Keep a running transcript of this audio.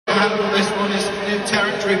handle this one. Is new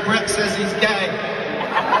territory. Brett says he's gay.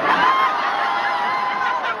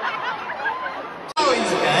 Oh,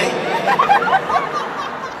 he's gay.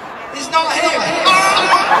 He's not here.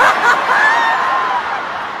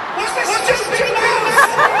 What's this? What's this big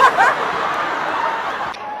mouse?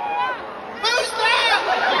 Who's that?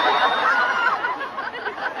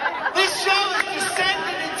 This show has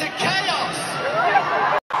descended into chaos.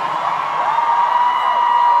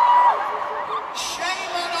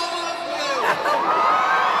 Shame on all of you.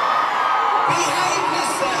 Behave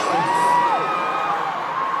yourselves.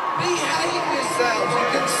 Behave yourselves.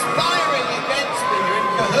 You're conspiring against me. You're in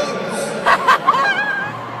cahoots.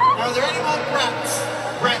 Now, are there any more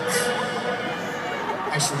Bretts?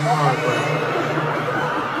 Actually, there are a Brett.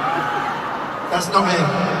 That's not him.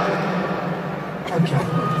 Okay.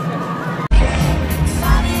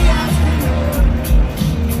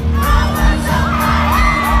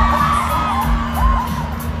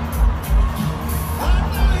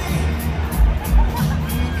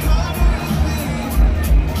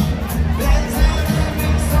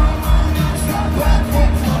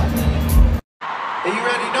 Are you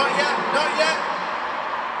ready? Not yet, not yet.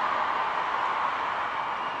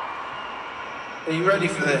 Are you ready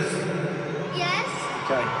for this? Yes.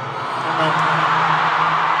 Okay. Come on.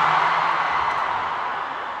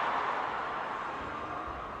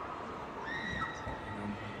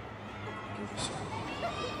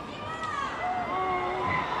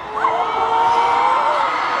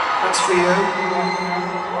 That's for you.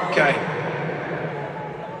 Okay.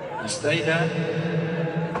 You stay there.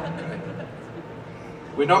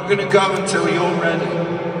 We're not going to go until you're ready.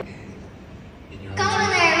 Come on,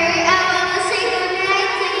 Mary. I want to say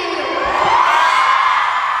goodnight to you.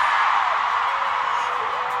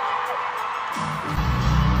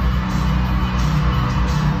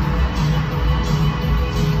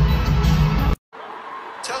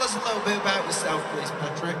 Tell us a little bit about yourself, please,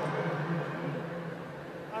 Patrick.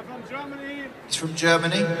 I'm from Germany. He's from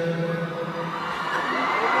Germany.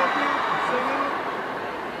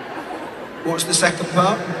 What's the second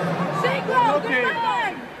part? Single, good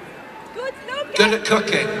looking. Good looking. Good at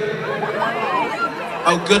cooking.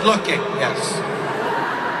 Oh, good looking, yes.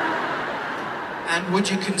 And would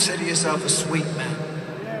you consider yourself a sweet man?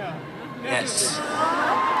 Yeah. Yes.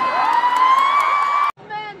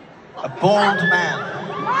 Man. A bald man.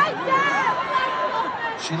 Right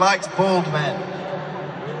there. She likes bald men.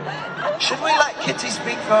 Should we let Kitty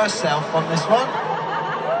speak for herself on this one?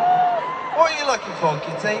 What are you looking for,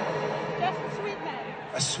 Kitty? Just a sweet man.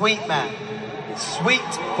 A sweet man.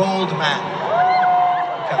 Sweet, bald man.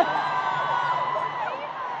 Okay.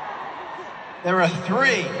 There are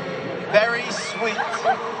 3 very sweet,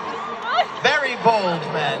 very bald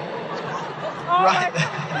men right there.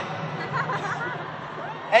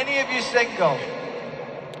 Any of you single?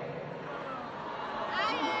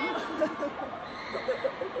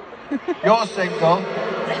 You're single.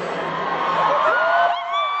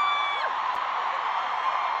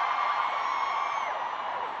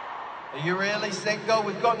 Are you really single?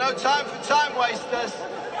 We've got no time for time wasters.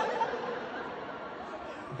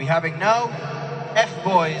 We'll be having no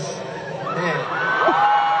F-boys here.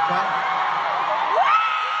 Okay?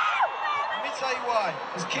 Let me tell you why.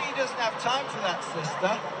 Because Kitty doesn't have time for that,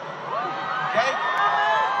 sister. Okay?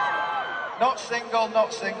 Not single,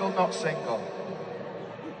 not single, not single.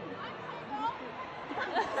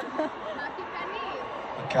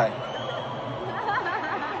 Okay.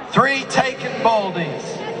 3 taken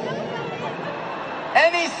baldies.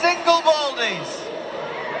 Any single baldies?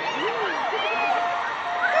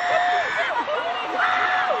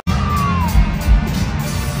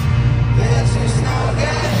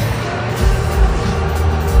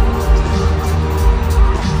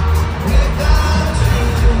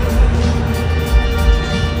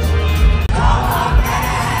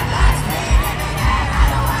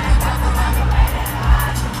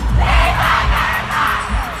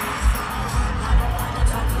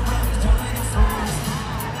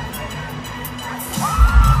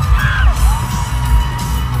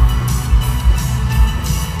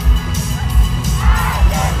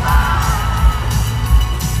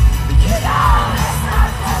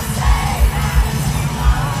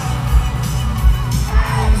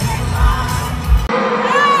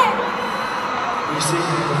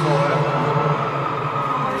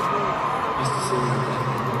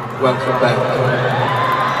 Welcome back.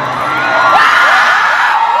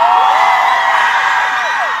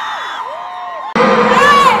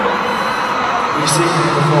 You've seen me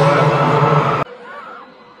before.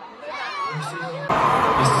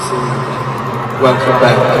 Nice to see you. Welcome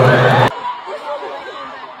back.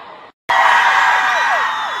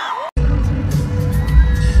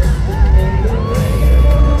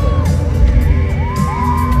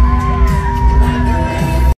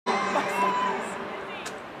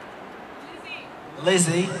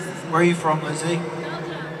 Lizzie. Where are you from, Lizzie?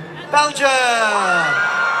 Belgium!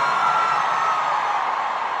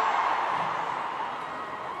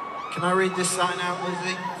 Can I read this sign out,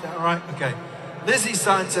 Lizzie? Is that all right? Okay. Lizzie's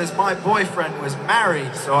sign says, my boyfriend was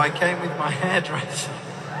married, so I came with my hairdresser.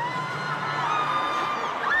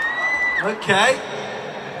 Okay.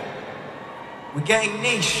 We're getting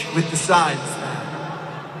niche with the signs now.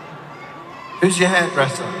 Who's your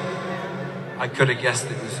hairdresser? I could have guessed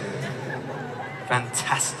it was you.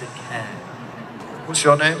 Fantastic hair. What's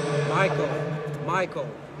your name? Michael. Michael.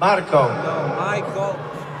 Marco. No, Michael.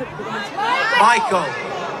 Michael.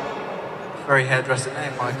 Very hairdresser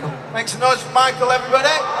name, Michael. Make some noise for Michael, everybody.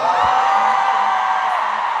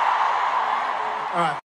 All right.